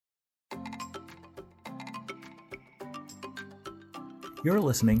You're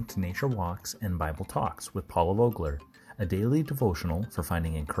listening to Nature Walks and Bible Talks with Paula Vogler, a daily devotional for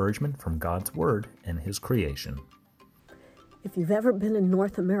finding encouragement from God's Word and His creation. If you've ever been in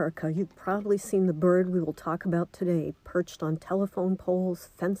North America, you've probably seen the bird we will talk about today perched on telephone poles,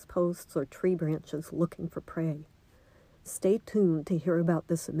 fence posts, or tree branches looking for prey. Stay tuned to hear about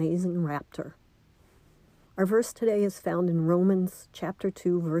this amazing raptor. Our verse today is found in Romans chapter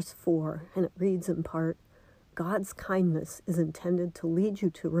 2, verse 4, and it reads in part, God's kindness is intended to lead you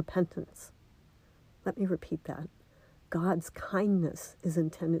to repentance. Let me repeat that. God's kindness is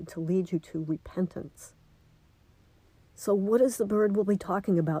intended to lead you to repentance. So what is the bird we'll be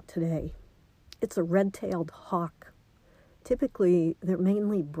talking about today? It's a red-tailed hawk. Typically, they're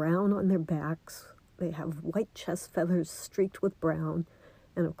mainly brown on their backs. They have white chest feathers streaked with brown,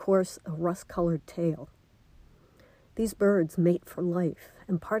 and of course, a rust-colored tail. These birds mate for life,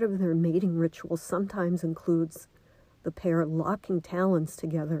 and part of their mating ritual sometimes includes the pair locking talons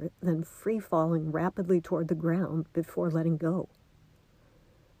together, then free-falling rapidly toward the ground before letting go.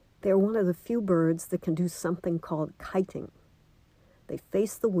 They're one of the few birds that can do something called kiting. They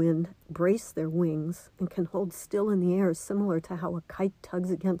face the wind, brace their wings, and can hold still in the air similar to how a kite tugs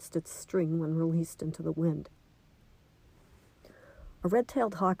against its string when released into the wind. A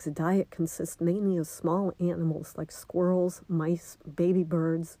red-tailed hawk's diet consists mainly of small animals like squirrels, mice, baby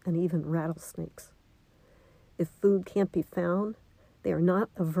birds, and even rattlesnakes. If food can't be found, they are not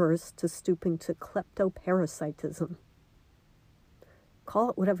averse to stooping to kleptoparasitism.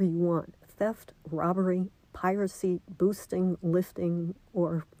 Call it whatever you want, theft, robbery, piracy, boosting, lifting,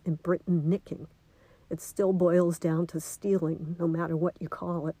 or, in Britain, nicking. It still boils down to stealing, no matter what you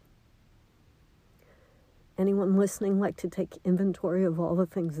call it. Anyone listening like to take inventory of all the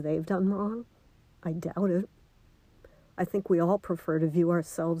things they've done wrong? I doubt it. I think we all prefer to view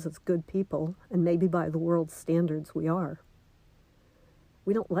ourselves as good people, and maybe by the world's standards we are.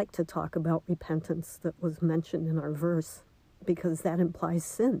 We don't like to talk about repentance that was mentioned in our verse, because that implies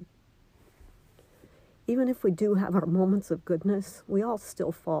sin. Even if we do have our moments of goodness, we all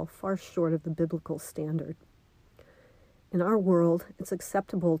still fall far short of the biblical standard. In our world, it's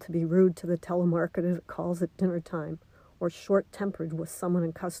acceptable to be rude to the telemarketer that calls at dinner time, or short-tempered with someone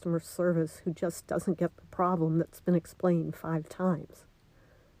in customer service who just doesn't get the problem that's been explained 5 times.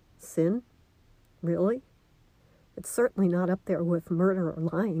 Sin? Really? It's certainly not up there with murder or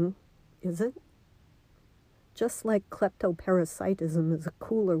lying, is it? Just like kleptoparasitism is a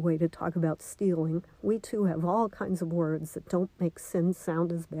cooler way to talk about stealing, we too have all kinds of words that don't make sin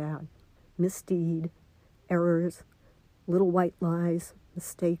sound as bad. Misdeed, errors, little white lies,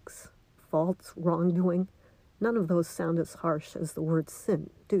 mistakes, faults, wrongdoing. None of those sound as harsh as the word sin,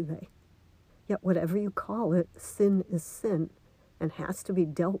 do they? Yet whatever you call it, sin is sin and has to be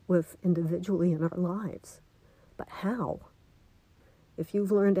dealt with individually in our lives. But how? If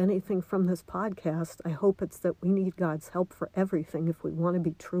you've learned anything from this podcast, I hope it's that we need God's help for everything if we want to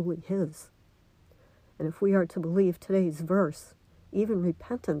be truly His. And if we are to believe today's verse, even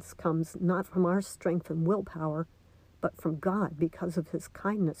repentance comes not from our strength and willpower, but from God because of His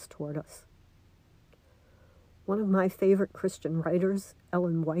kindness toward us. One of my favorite Christian writers,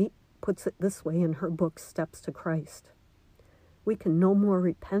 Ellen White, puts it this way in her book, Steps to Christ. We can no more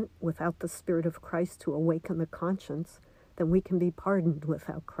repent without the Spirit of Christ to awaken the conscience than we can be pardoned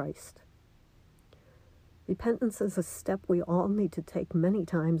without Christ. Repentance is a step we all need to take many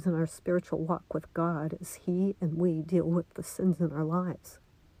times in our spiritual walk with God as He and we deal with the sins in our lives.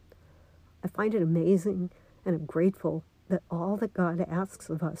 I find it amazing and I'm grateful that all that God asks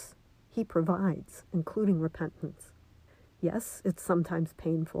of us, He provides, including repentance. Yes, it's sometimes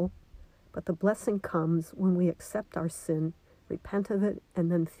painful, but the blessing comes when we accept our sin, repent of it,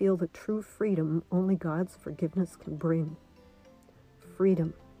 and then feel the true freedom only God's forgiveness can bring.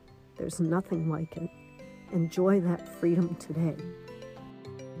 Freedom. There's nothing like it. Enjoy that freedom today.